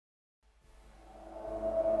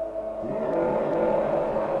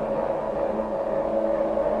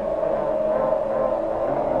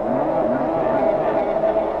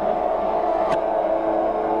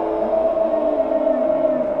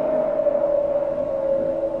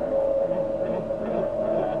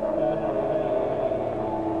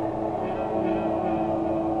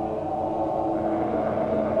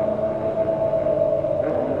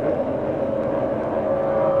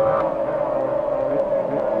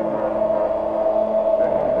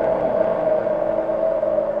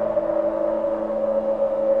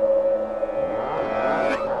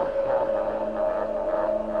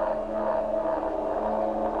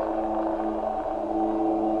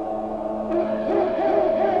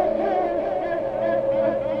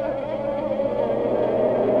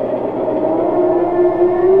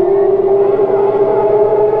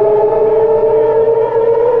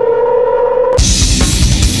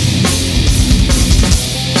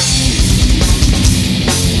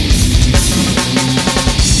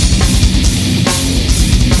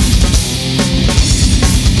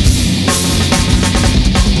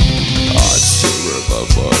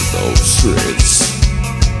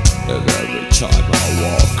And every time I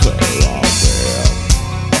walk around there,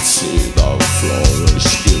 I see the flourish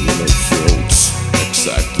giving it fruits,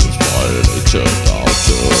 exactly what it turned out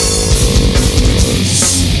to us.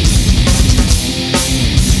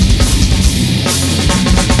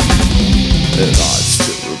 And I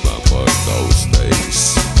still remember those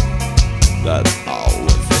days, that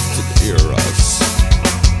hour-lifted eras.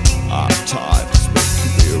 At times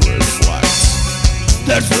making me reflect,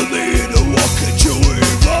 that for me to walk into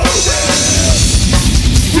evil there,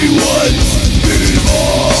 we would be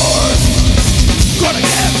more. Gonna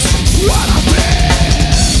get what I've been.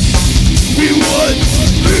 We would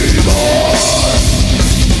be more.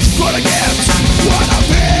 Gonna get what I've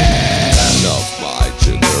been. And of my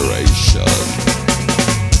generation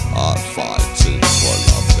are fighting for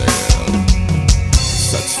nothing.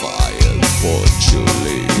 Sets fire for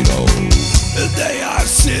Julito, and they are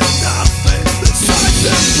seeing nothing besides the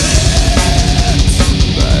bed.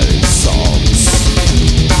 Many songs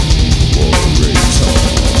will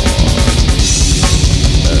return,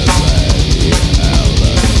 and many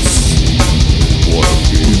elements will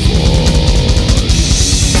give on.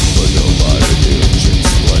 But nobody knew to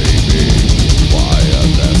explain me why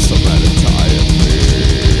there's so many tired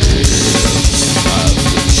things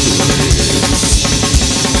after dreams.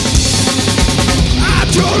 I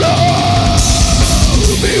don't know,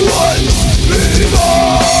 be one, be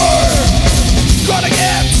more. Gonna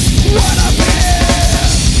get what I've been.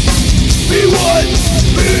 Be one,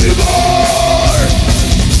 be more.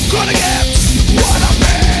 Gonna get what I've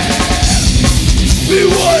been. Be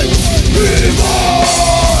one, be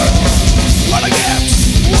more. Gonna get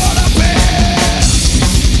what I've been.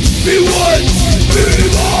 Be one, be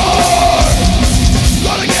more.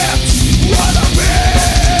 Gonna get what I've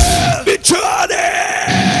been. Be turning.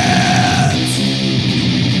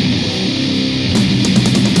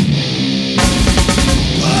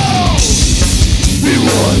 Be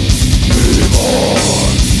one, be more.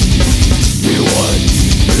 Be one,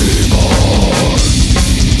 be more.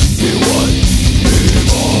 Be one, be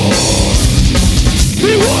more.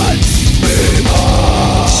 Be one, be more.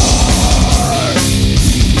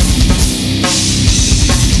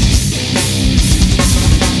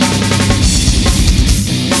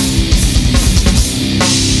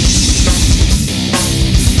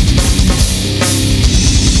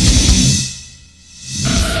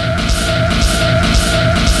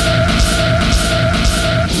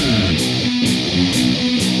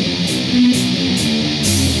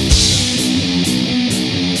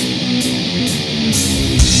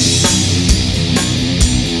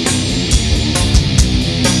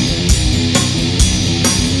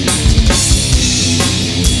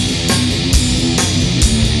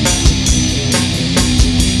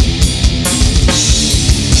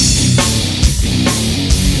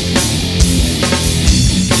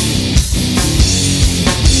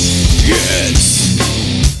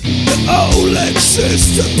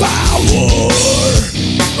 Existent power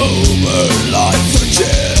over life and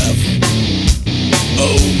death,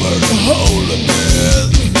 over the whole of men,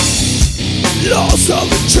 loss of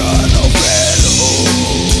eternal value.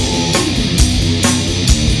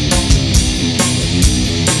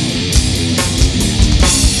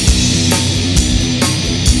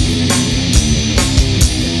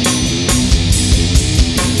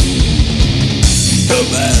 The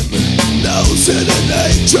man knows in a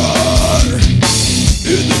nature,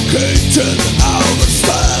 indicating our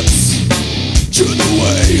steps to the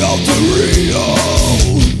way of the real.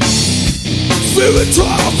 Spirit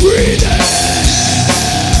of greenness,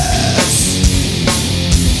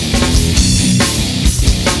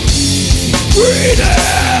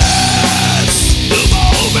 greenness. The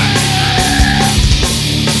moment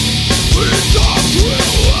we talk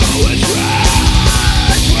through our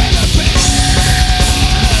track with a bit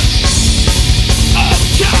of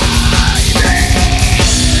kindness.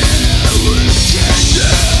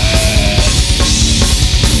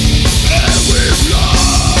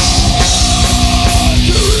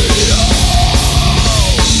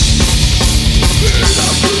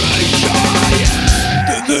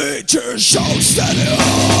 Shows that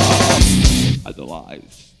off. I the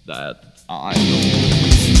life that I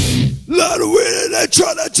know. Let it win and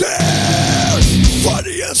try to tear. Find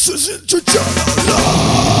the answers into eternal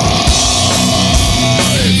life.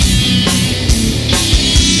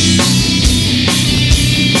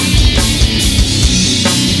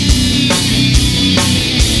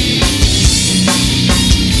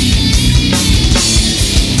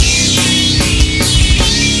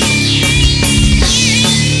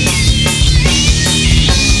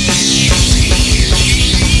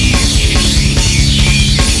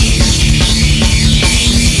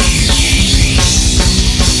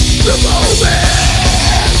 the moment.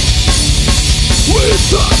 We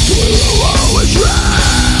thought we were always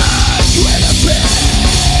right with a path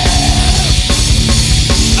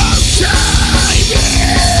of timing.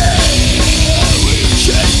 We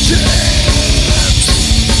changed it,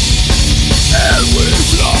 and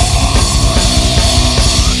we've lost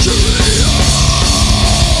to real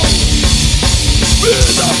in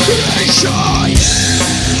the creation,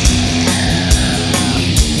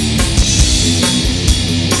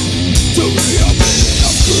 the real meaning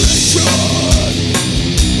of creation,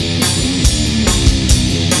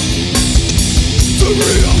 the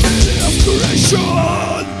real meaning of creation.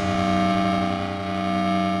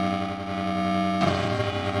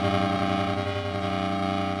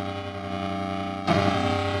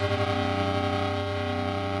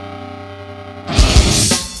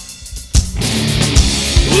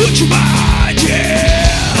 Would you mind,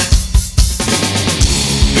 yeah?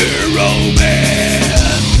 Hero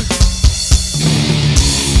man,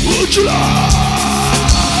 would you lie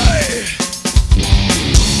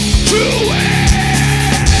to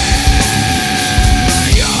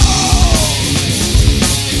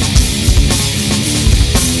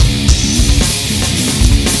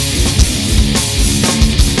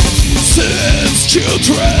since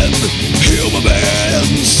children, human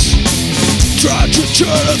beings try to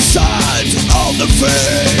turn aside all the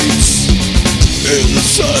fates in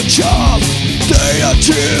search of their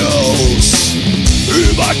ideals,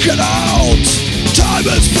 marking out time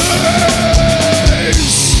and space.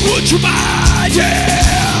 Would you mind,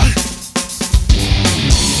 yeah?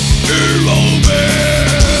 Hero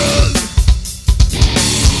man,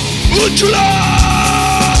 would you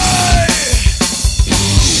lie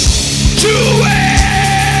to it?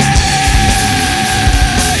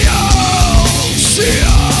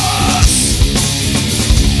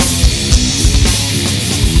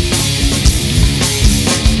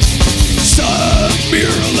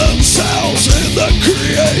 Mirror themselves in the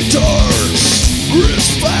creators,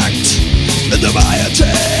 respect in the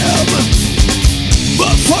diadem,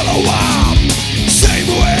 but follow up same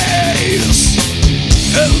ways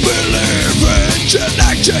and believe in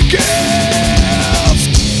genetic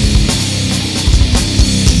gift.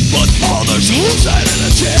 But others whose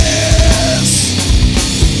identities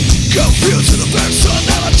confusing the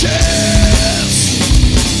personalities,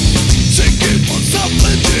 seeking for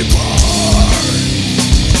something deeper.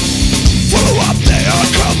 Follow up their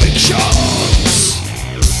convictions.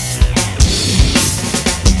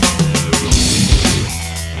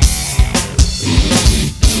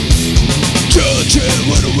 Judging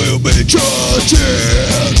when we'll be judged,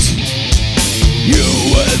 you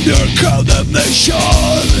and your condemnation.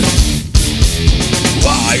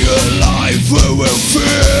 Why your life will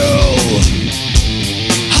feel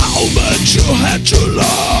how much you had to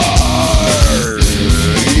learn.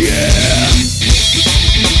 Yeah.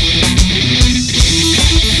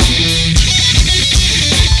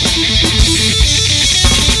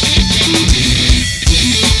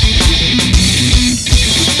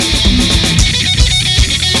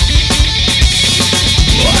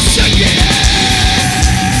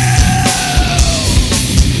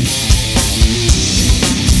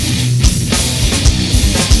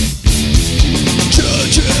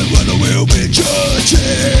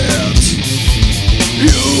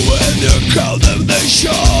 You and your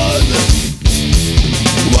condemnation.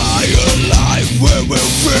 Why your life will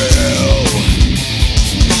feel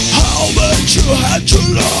how much you had to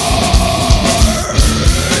learn.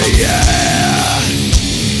 Yeah.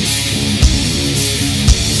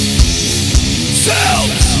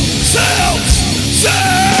 Cellts.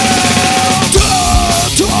 The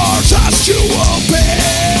doors has to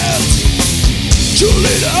open to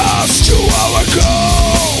lead us to our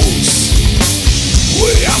goals.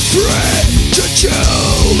 We are free to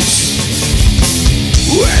choose.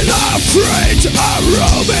 We're not afraid of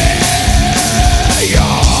roaming.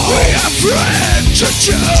 We are free to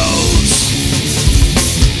choose.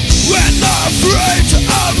 We're not afraid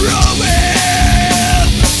of roaming.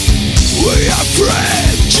 We are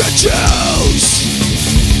free to choose.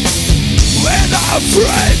 We're not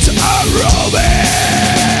afraid of roaming.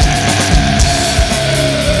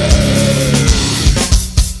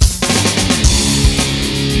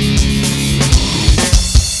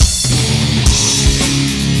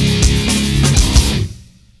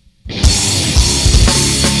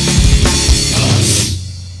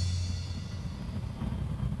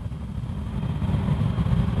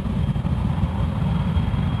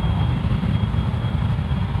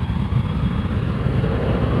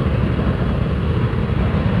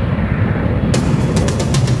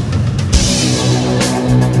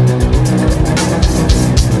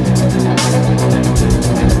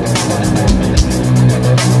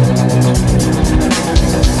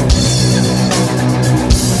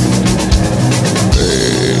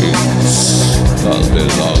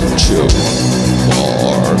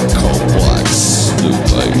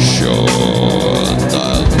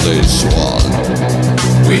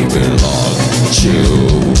 we belong to.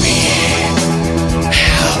 We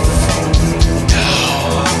have no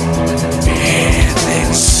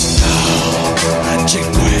feelings, no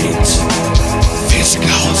adequate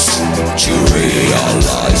physicals to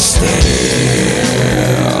realize them.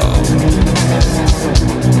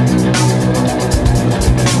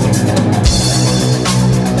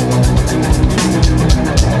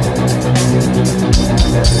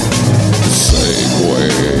 The same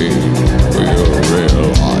way we'll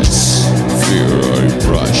realize fear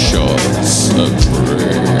impressions and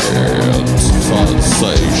brilliant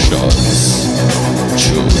sensations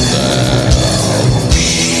to them. We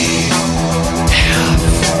have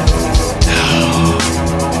no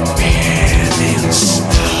feelings,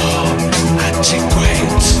 no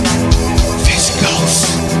adequate physicals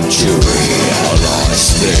to realize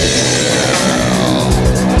them.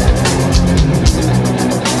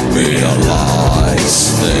 Realize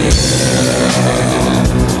them.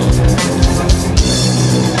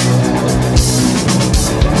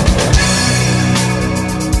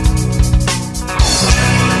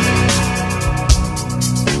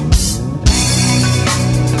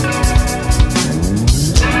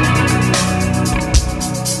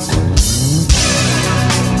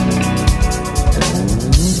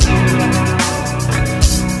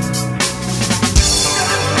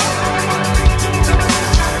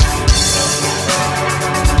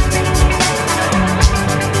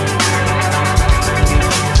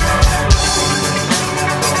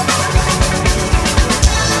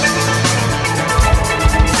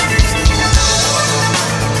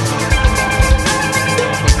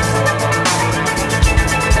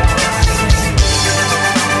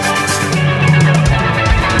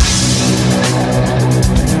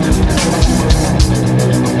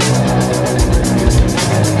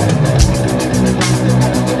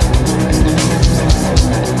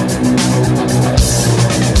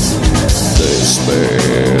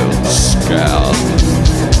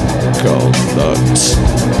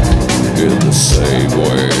 In the same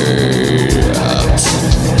way at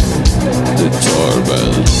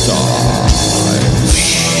determined times.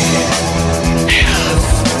 We have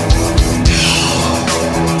no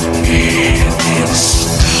feelings,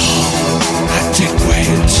 no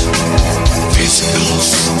adequate physicals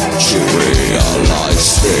to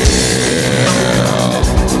realize them.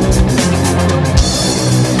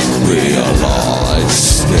 Realize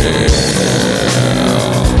them.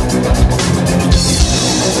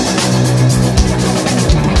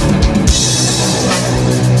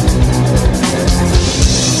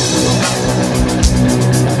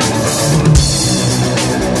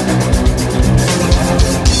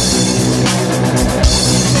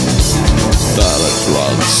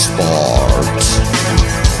 Transport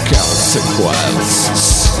consequences.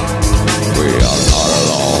 We are not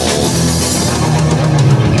alone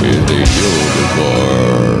in the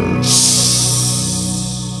universe.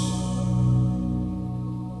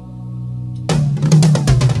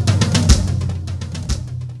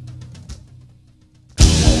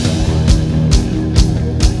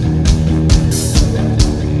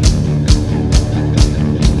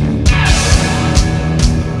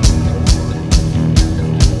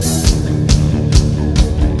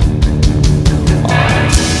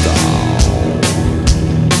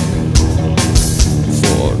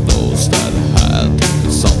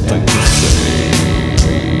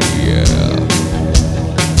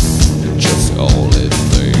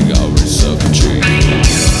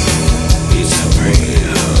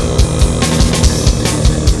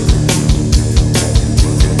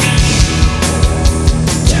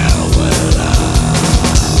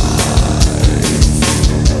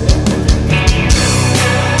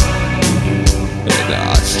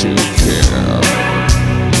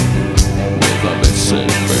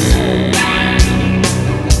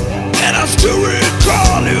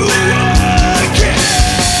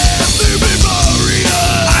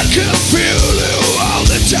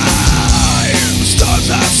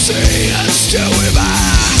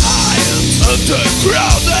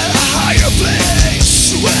 Underground at a higher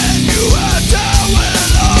place when you are down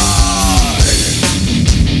with light.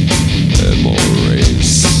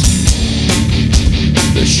 Memories,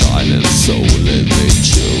 the shining soul in me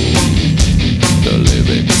too, the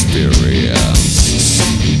living experience,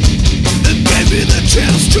 and maybe the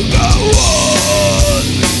chance to go on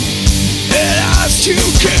and ask you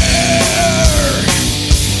care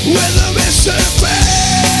with a missing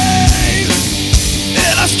pain.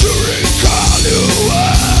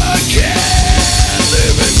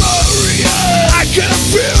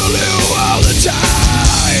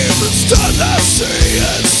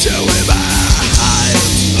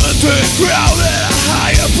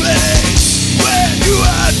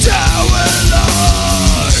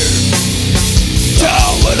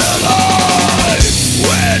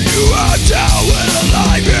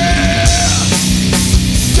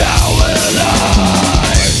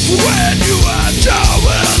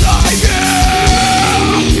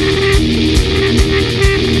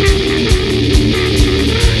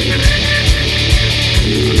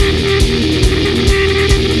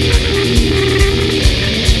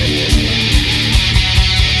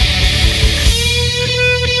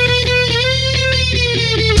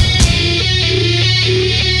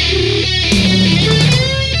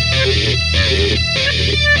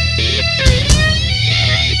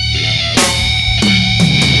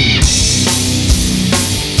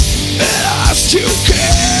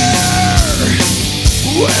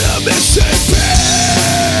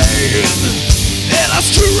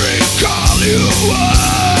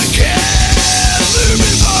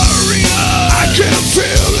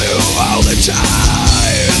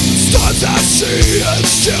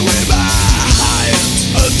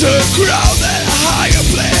 Underground at a higher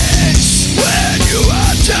place. When you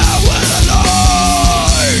are down with a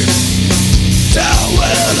life, down with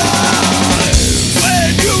a life.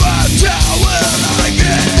 When you are down with a life,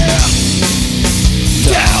 yeah,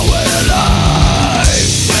 down with a life.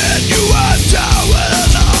 When you are down with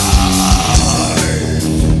a life,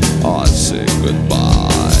 I say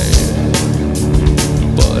goodbye,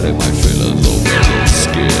 but in my feelings over the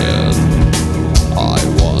skin, I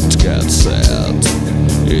won't get sad.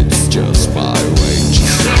 It's just my way to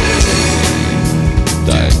say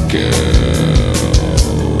thank you.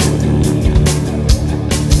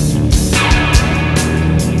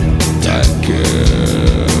 Thank you.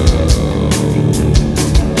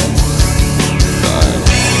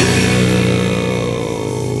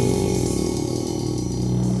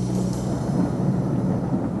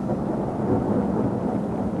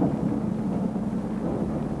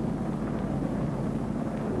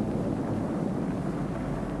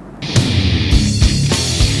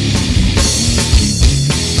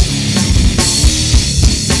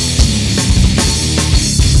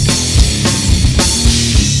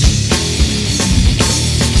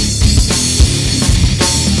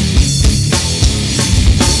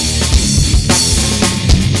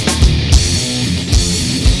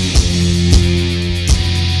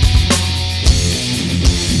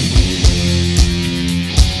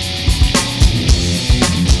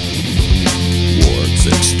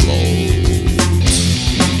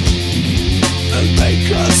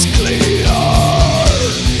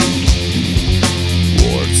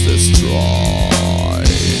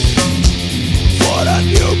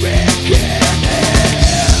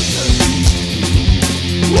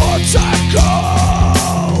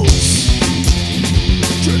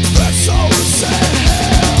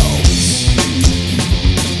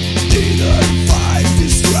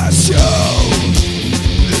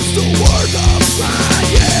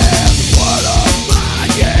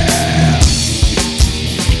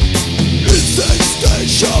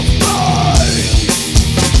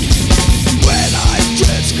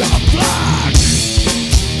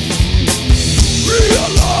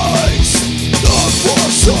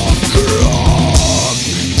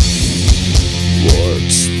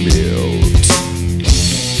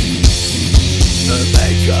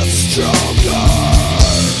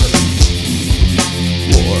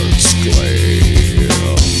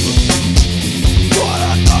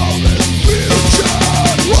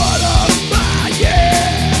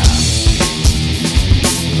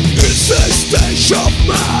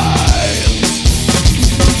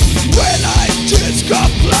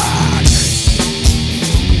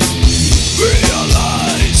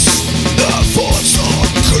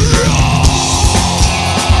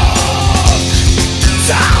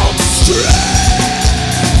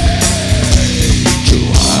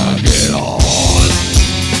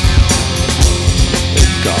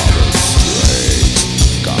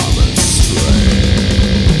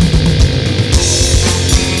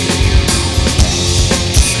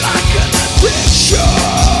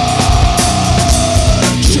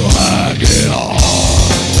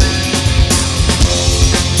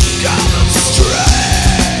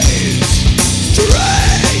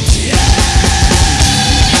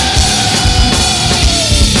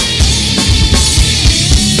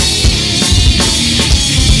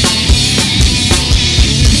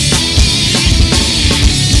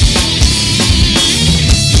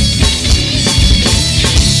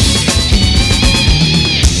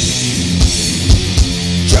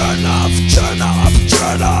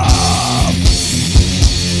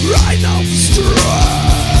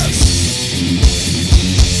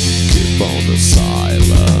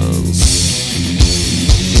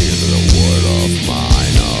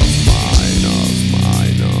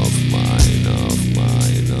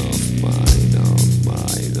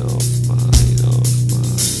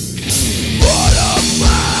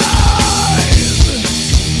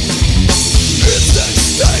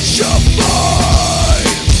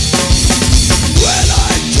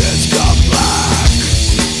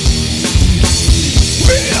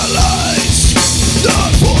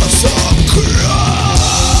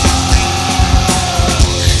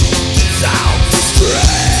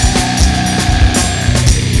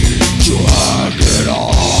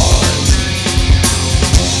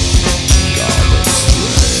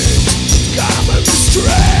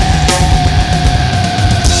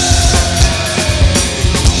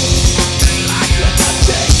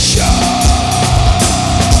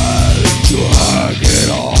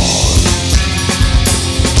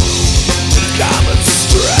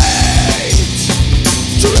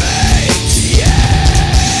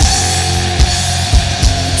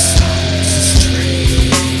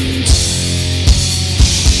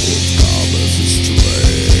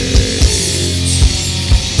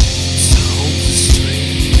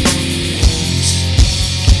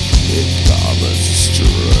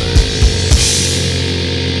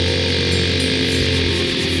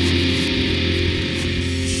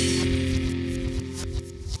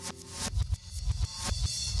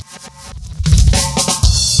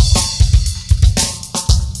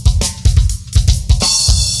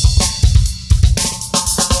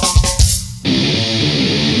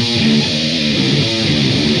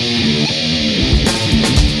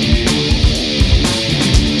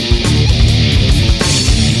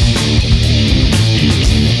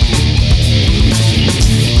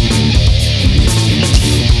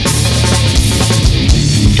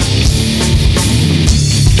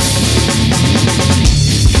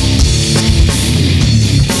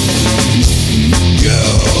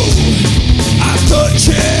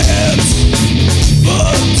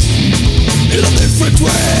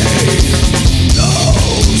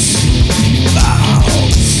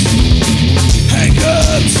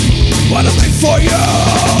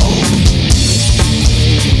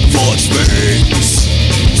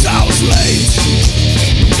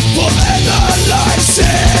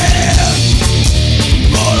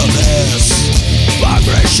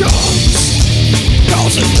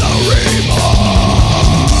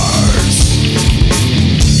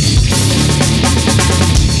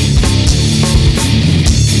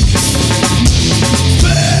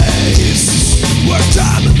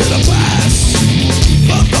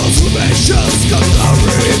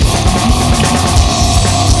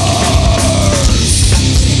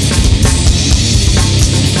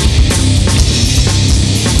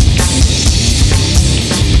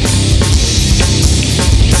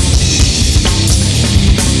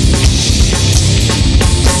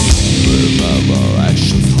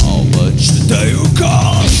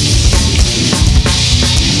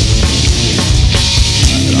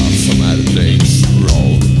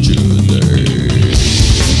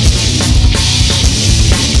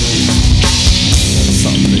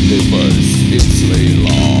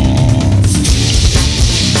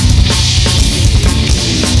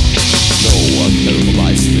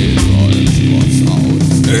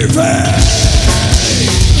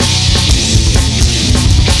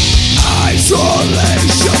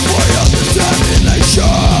 consolation for your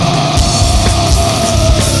determination.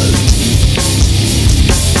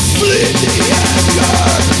 Bleed the anger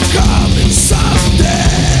coming someday.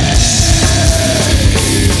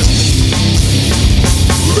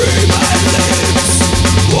 Read my lips,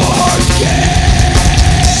 war games.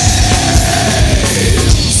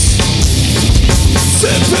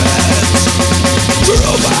 Insipid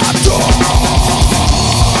Troubadours.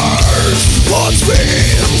 Blood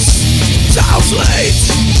spills, sounds late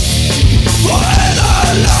for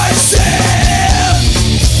analyzing.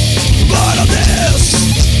 But on this,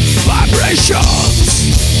 vibrations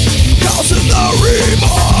causing the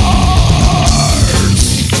remorse.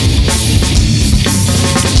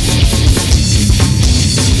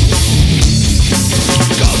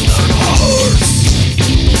 Got the horse.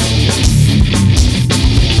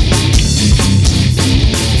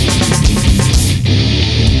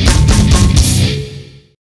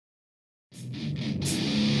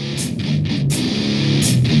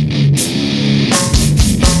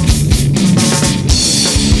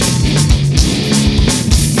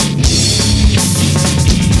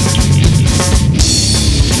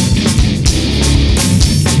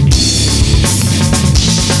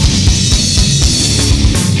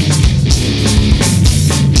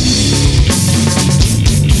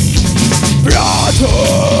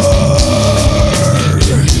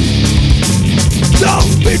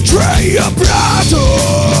 Don't betray your brother.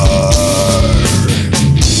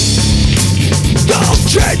 Don't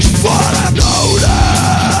change what I've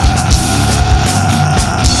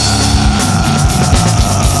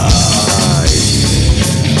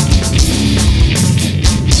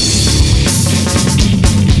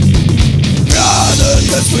Brother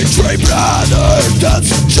that's betray brother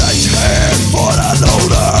doesn't change hand for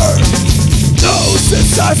another. Knows the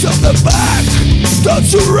size of the back. Don't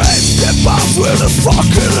surrender the bombs with the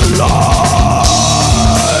fucking lies.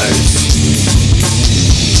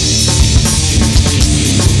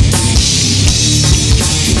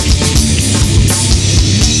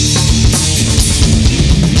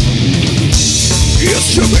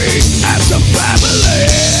 Used to be as a family,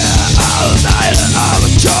 all night and all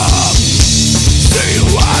the job. See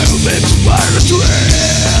why you've been to my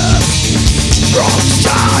retreat. From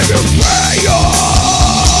time you fail.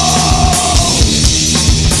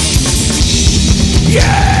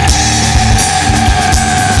 Yeah!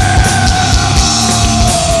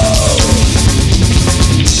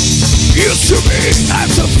 Used to be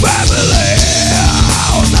as a family,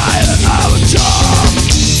 all night and all the job.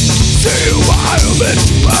 See why you've been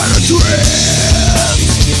to my retreat.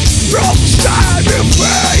 From time you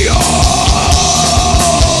fail.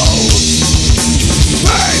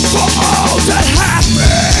 Pay for all that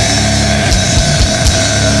happened.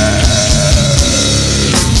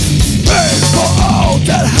 Pay for all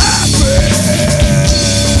that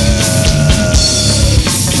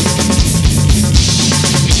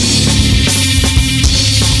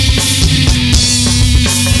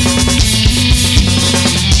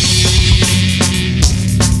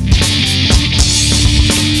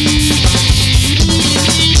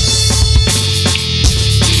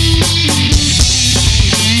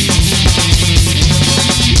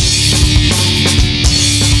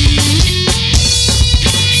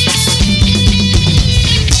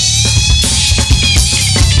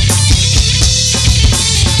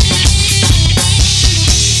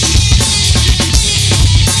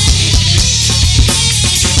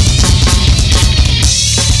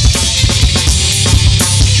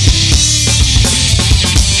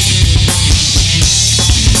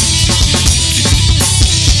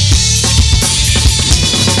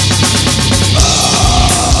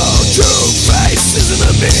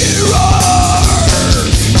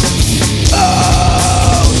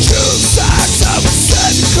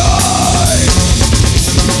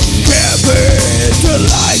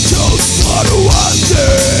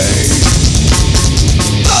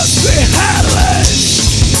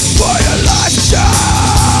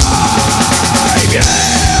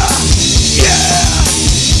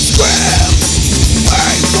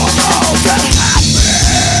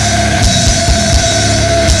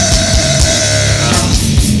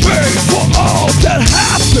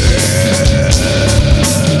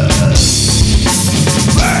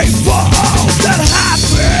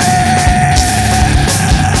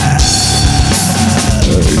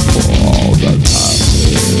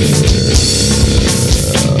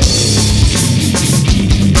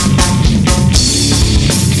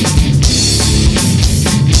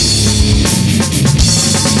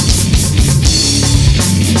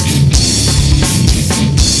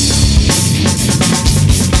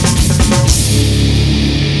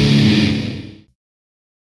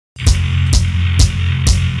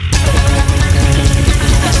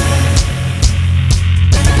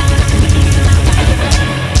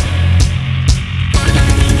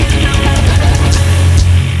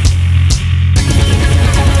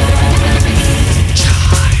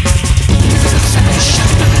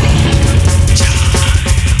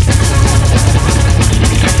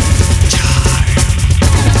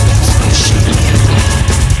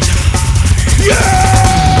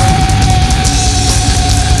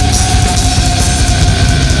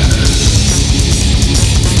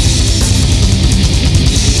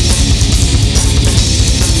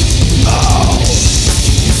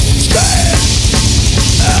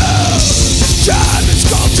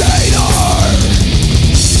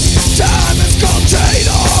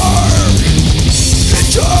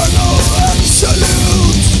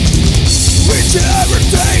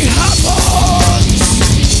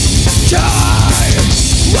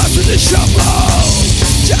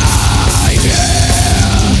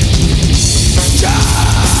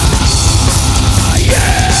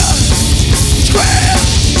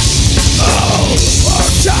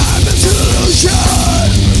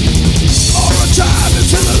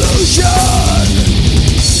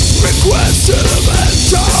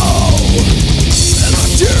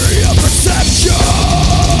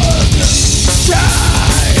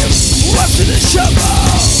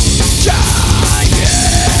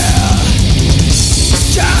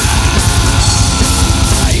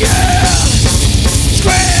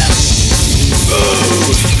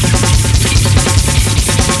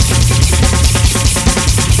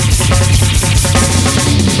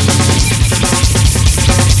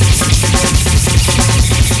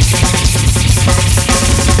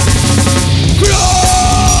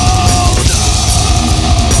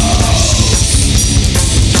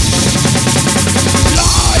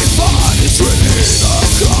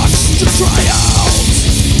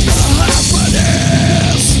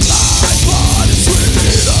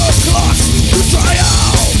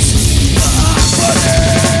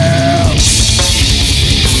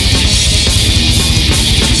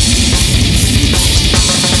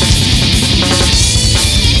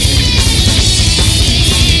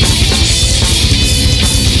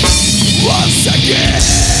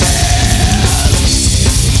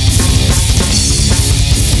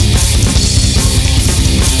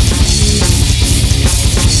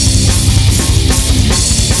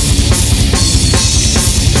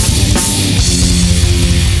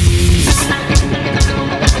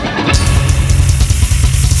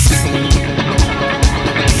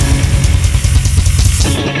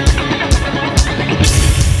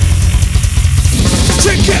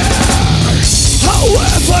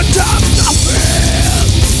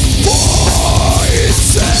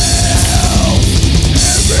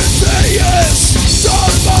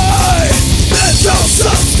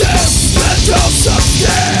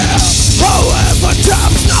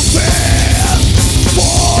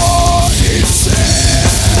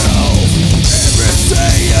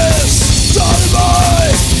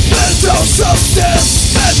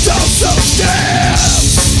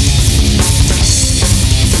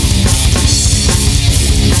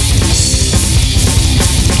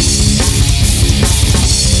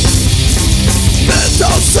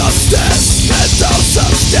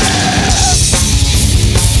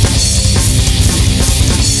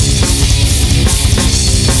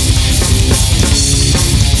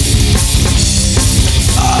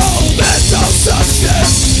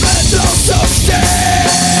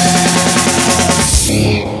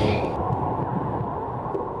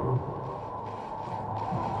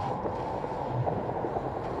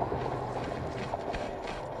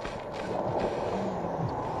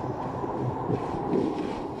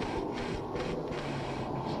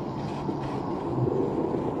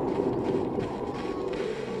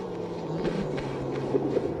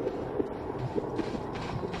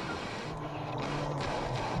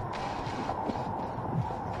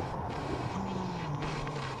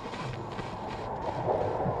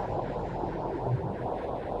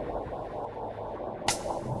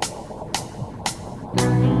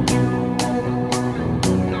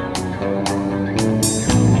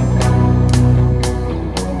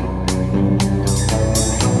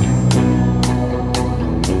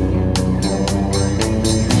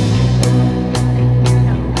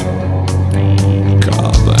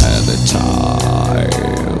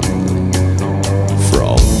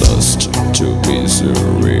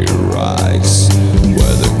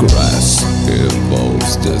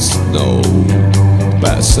involves the snow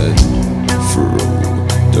passing through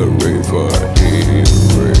the river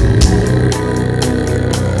Erie.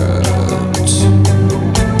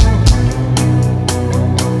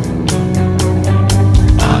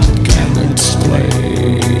 I can't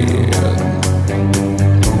explain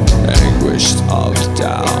anguish of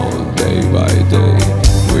down day by day.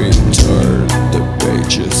 We turn the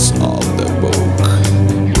pages of the book,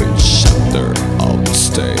 which chapter I'll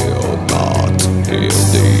stay or not in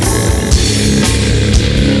the end.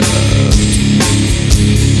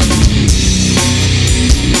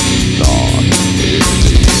 Not in the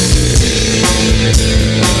end.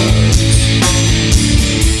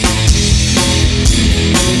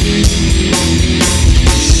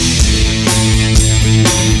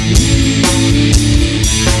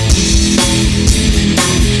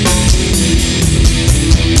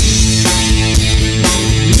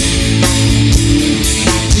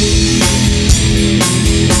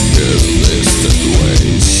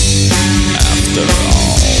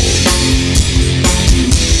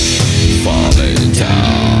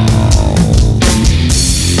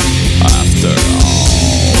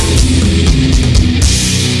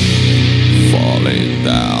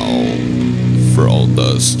 From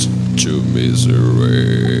dust to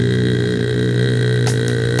misery.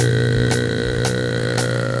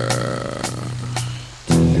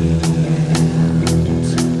 Of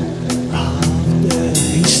the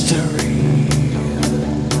history,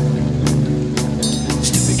 it's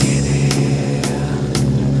the beginning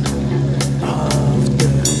of the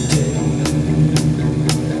day.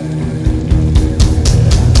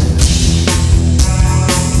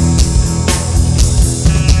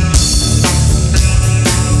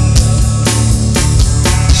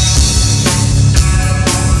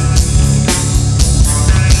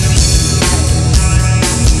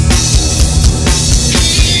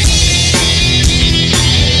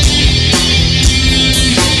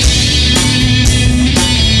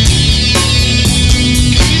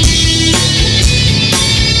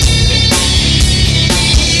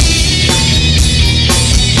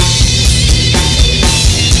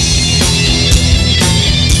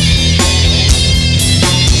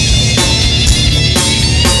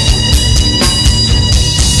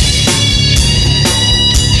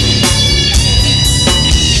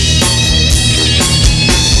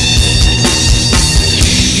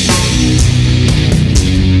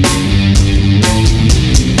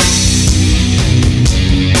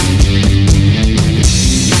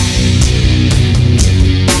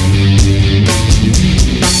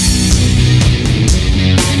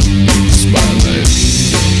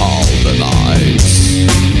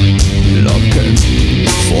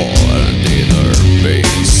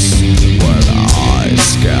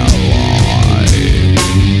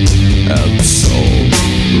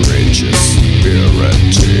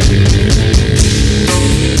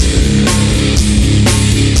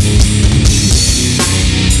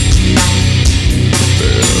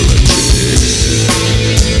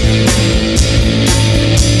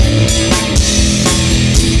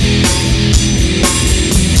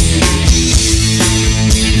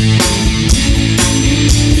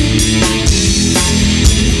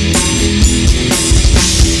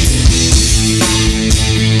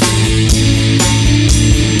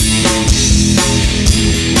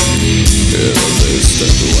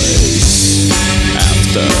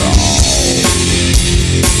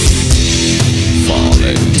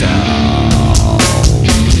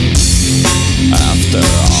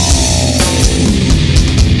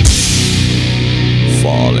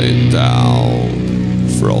 Down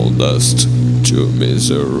from dust to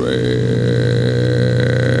misery.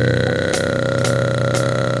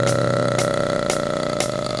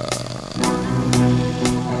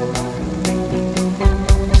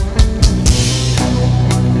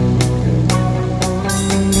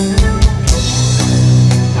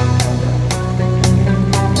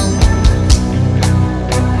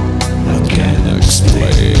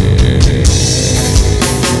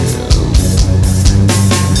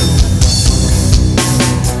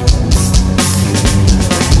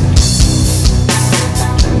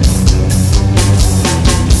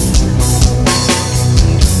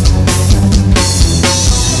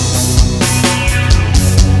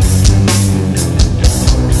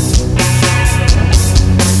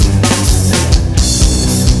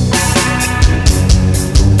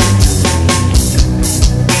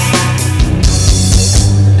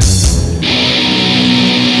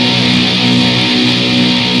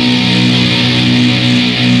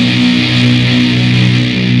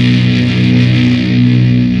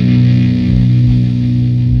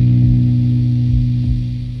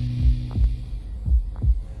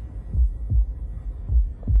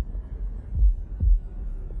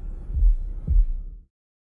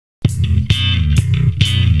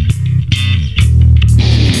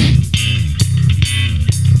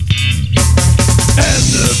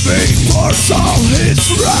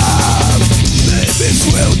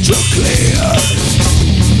 so clear.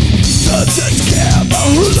 Doesn't care about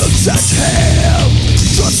who looks at him.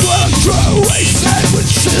 Just one throw away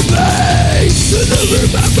sandwich in me. Didn't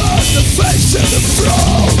remember the face and the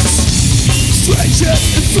front. Strangers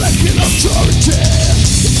inflicting authority.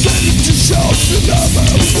 Intended to show the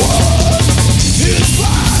number one. His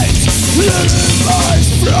fight, living my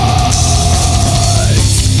pride.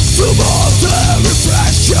 To more the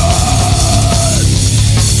repression.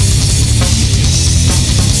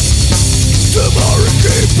 Tomorrow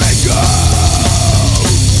keeping go.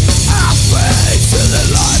 I face in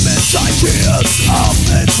alignment ideas of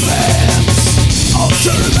the dreams.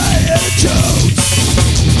 Alter my attitudes.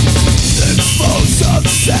 Expose of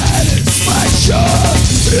satisfaction.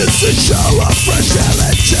 It's a show of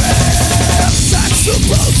fragility. That's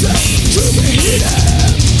supposed to be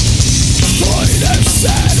hidden. Void of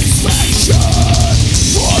satisfaction.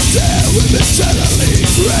 For there we've been eternally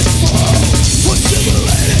grateful. For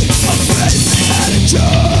stimulating a crazy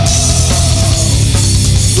attitude.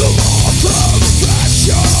 The more the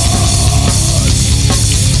repression.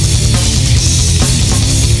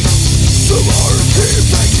 The more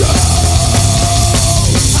keeping go.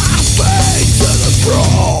 I face to the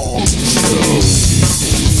front.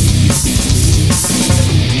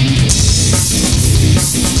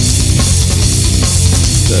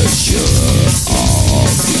 The sure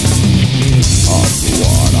of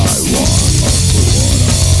what I want, of what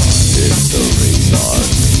is the reason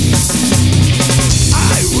I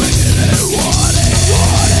really want it.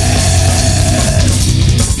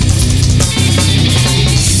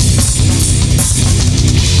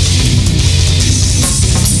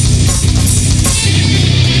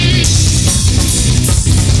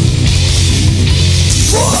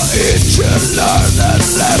 For each you learn a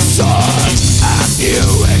lesson and you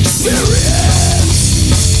experience.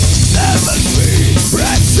 There must be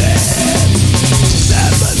present.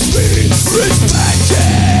 There must be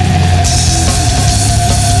respected.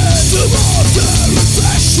 The more the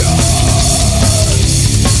repression.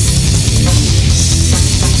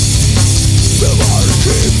 The more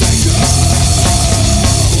keeping go.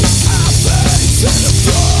 I face in the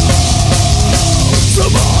front. The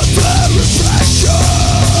more the repression.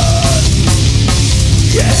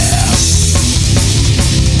 Yeah.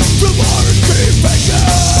 The more keeping go.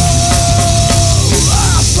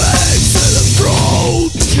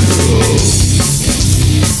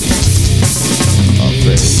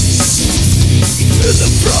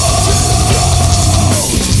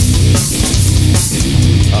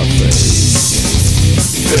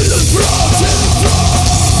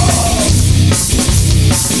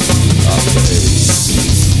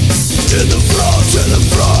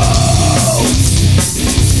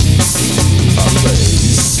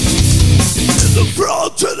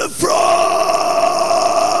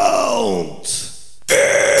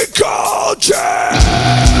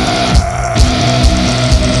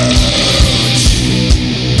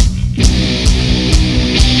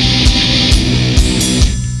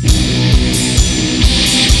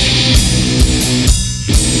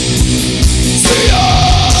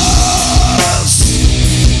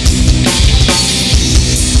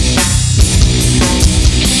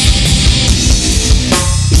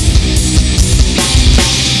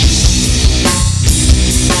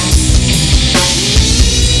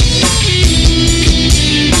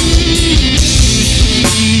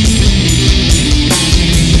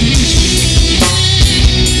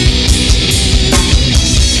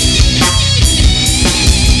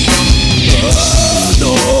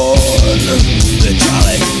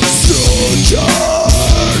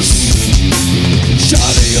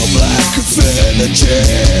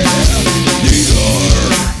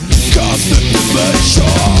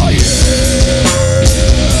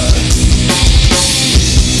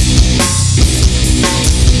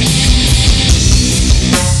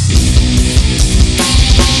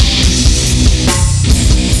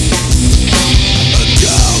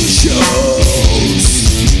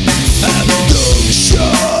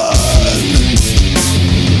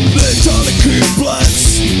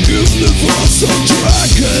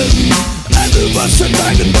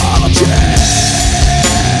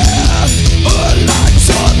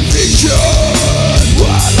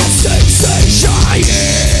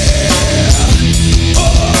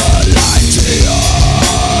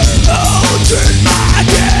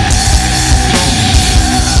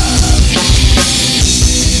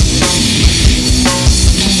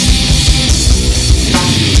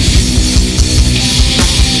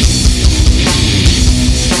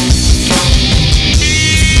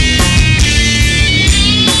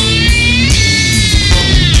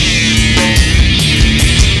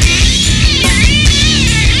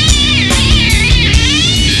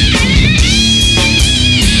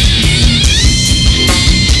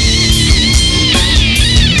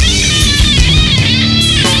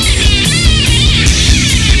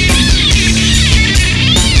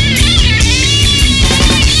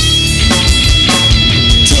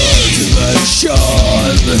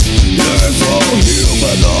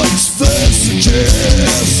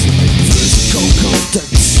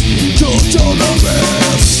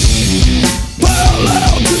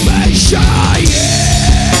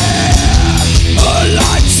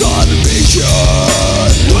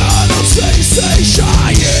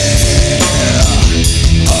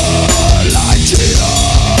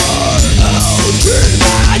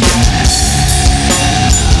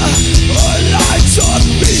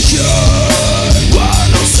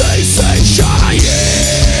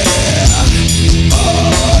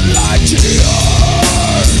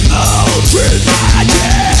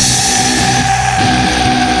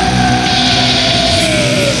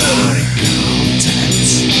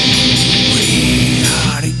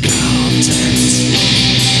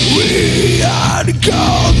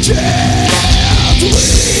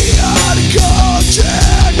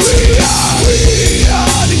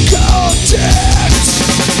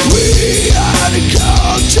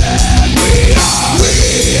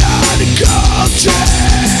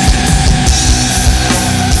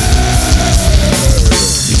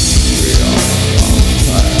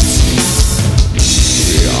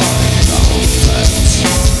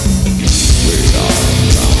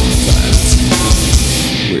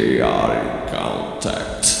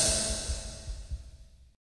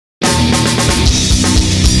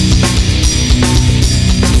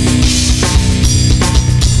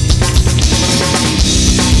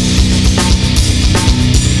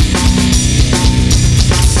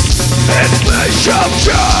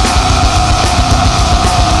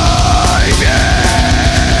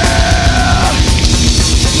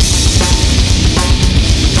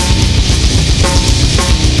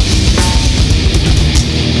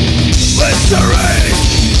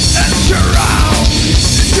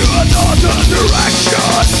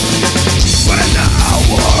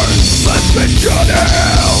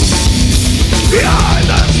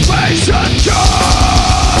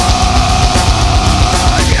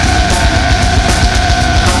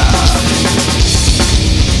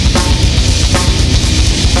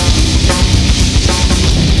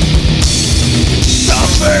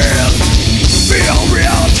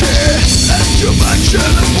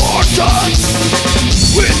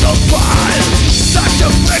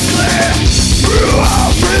 perfectly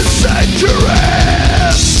throughout the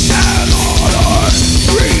centuries and order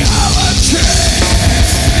reality.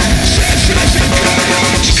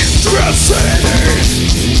 Transcending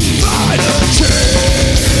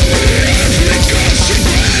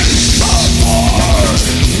vanity of more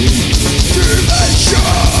dimension.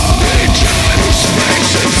 Time,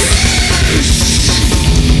 space, and grace is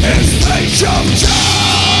space of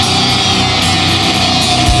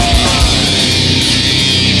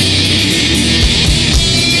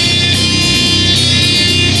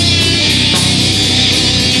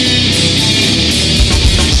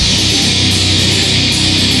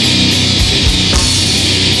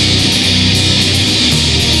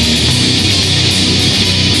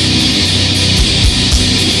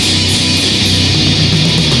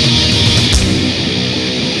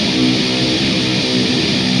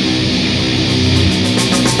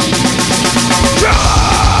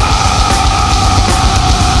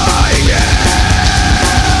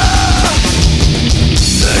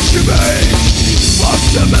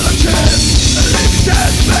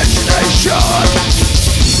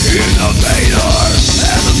innovator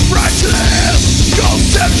and the priceless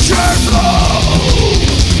conception flow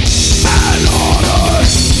and order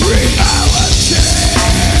reality.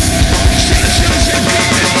 Transcending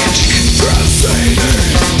vanity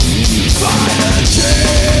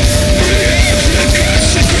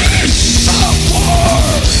of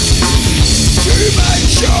more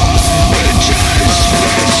dimension.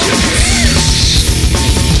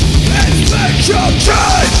 Inspection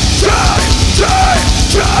time.